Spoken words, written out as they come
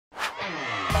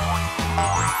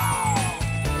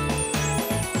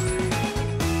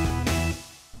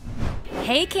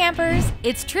Hey campers,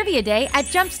 it's Trivia Day at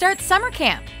Jumpstart Summer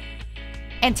Camp.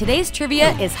 And today's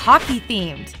trivia is hockey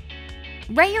themed.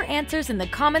 Write your answers in the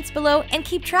comments below and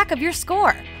keep track of your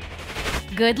score.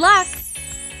 Good luck!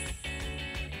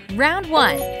 Round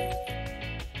 1.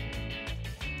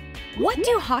 What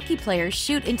do hockey players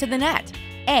shoot into the net?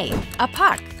 A. A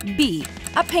puck. B.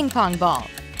 A ping pong ball.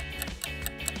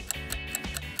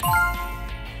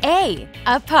 A.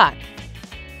 A puck.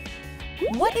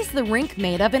 What is the rink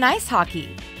made of in ice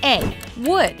hockey? A.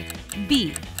 Wood.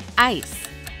 B. Ice.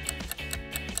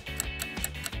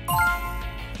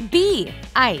 B.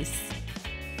 Ice.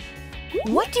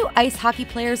 What do ice hockey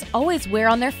players always wear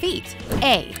on their feet?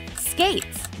 A.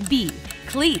 Skates. B.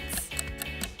 Cleats.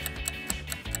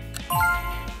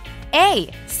 A.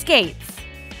 Skates.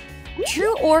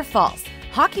 True or false?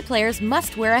 Hockey players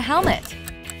must wear a helmet.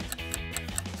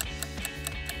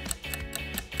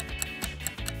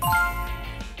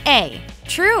 A.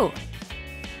 True.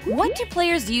 What do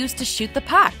players use to shoot the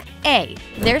puck? A.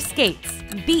 Their skates.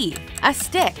 B. A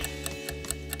stick.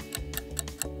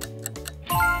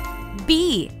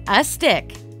 B. A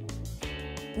stick.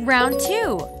 Round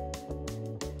 2.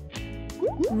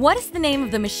 What is the name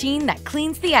of the machine that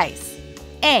cleans the ice?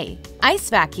 A. Ice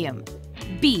vacuum.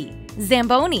 B.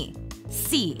 Zamboni.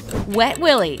 C. Wet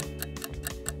Willy.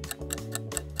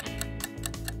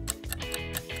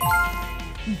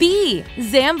 B.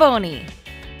 Zamboni.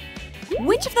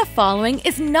 Which of the following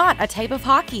is not a type of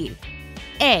hockey?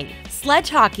 A. Sledge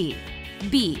hockey.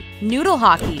 B. Noodle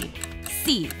hockey.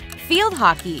 C. Field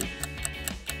hockey.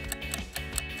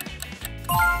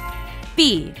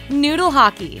 B. Noodle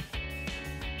hockey.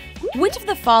 Which of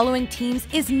the following teams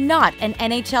is not an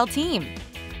NHL team?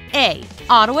 A.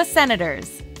 Ottawa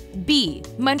Senators. B.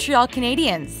 Montreal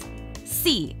Canadiens.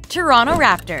 C. Toronto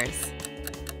Raptors.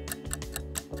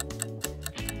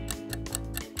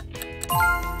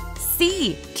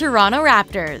 C. Toronto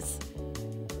Raptors.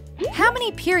 How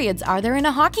many periods are there in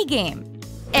a hockey game?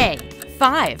 A.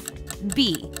 5.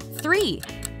 B. 3.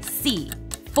 C.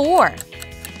 4.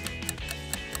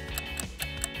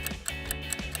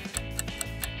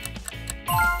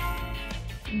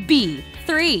 B.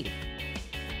 3.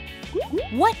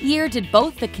 What year did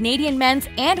both the Canadian men's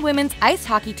and women's ice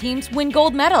hockey teams win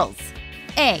gold medals?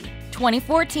 A.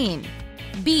 2014.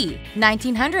 B.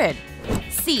 1900.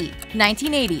 C.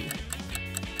 1980.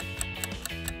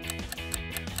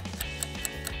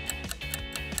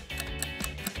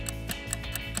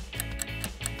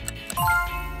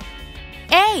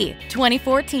 A.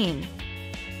 2014.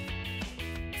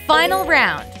 Final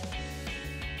round.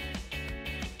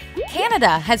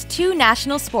 Canada has 2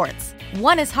 national sports.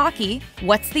 One is hockey.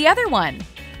 What's the other one?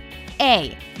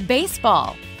 A.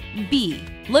 Baseball. B.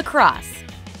 Lacrosse.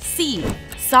 C.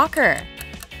 Soccer.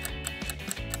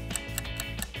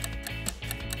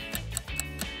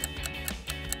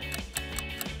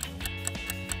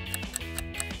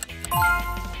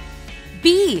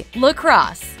 B.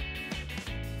 Lacrosse.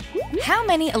 How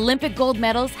many Olympic gold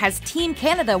medals has Team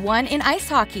Canada won in ice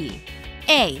hockey?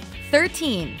 A.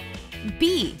 13.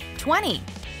 B. 20.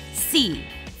 C.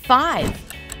 5.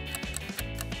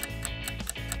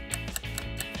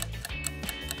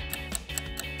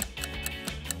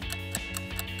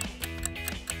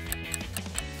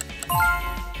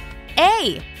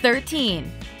 A.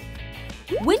 13.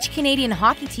 Which Canadian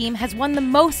hockey team has won the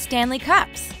most Stanley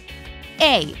Cups?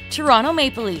 A. Toronto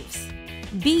Maple Leafs.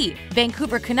 B.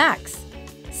 Vancouver Canucks.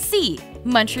 C.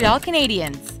 Montreal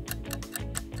Canadiens.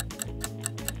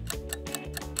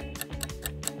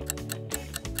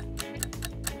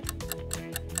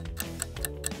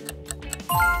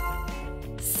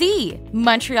 C.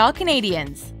 Montreal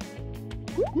Canadiens.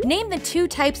 Name the 2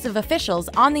 types of officials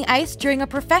on the ice during a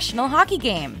professional hockey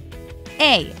game.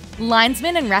 A.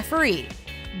 Linesman and referee.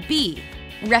 B.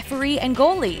 Referee and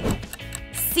goalie.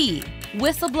 C.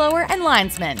 Whistleblower and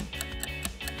linesman.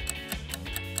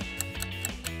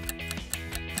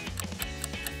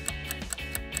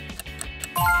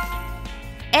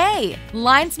 A.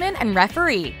 Linesman and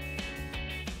referee.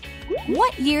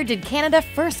 What year did Canada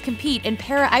first compete in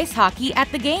para-ice hockey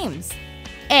at the Games?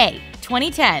 A.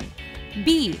 2010.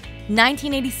 B.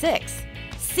 1986.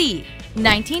 C.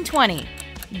 1920.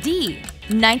 D.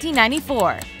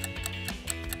 1994.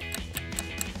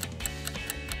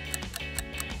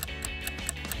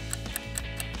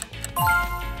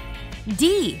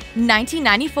 D.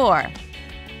 1994.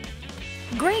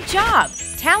 Great job!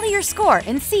 Tally your score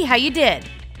and see how you did.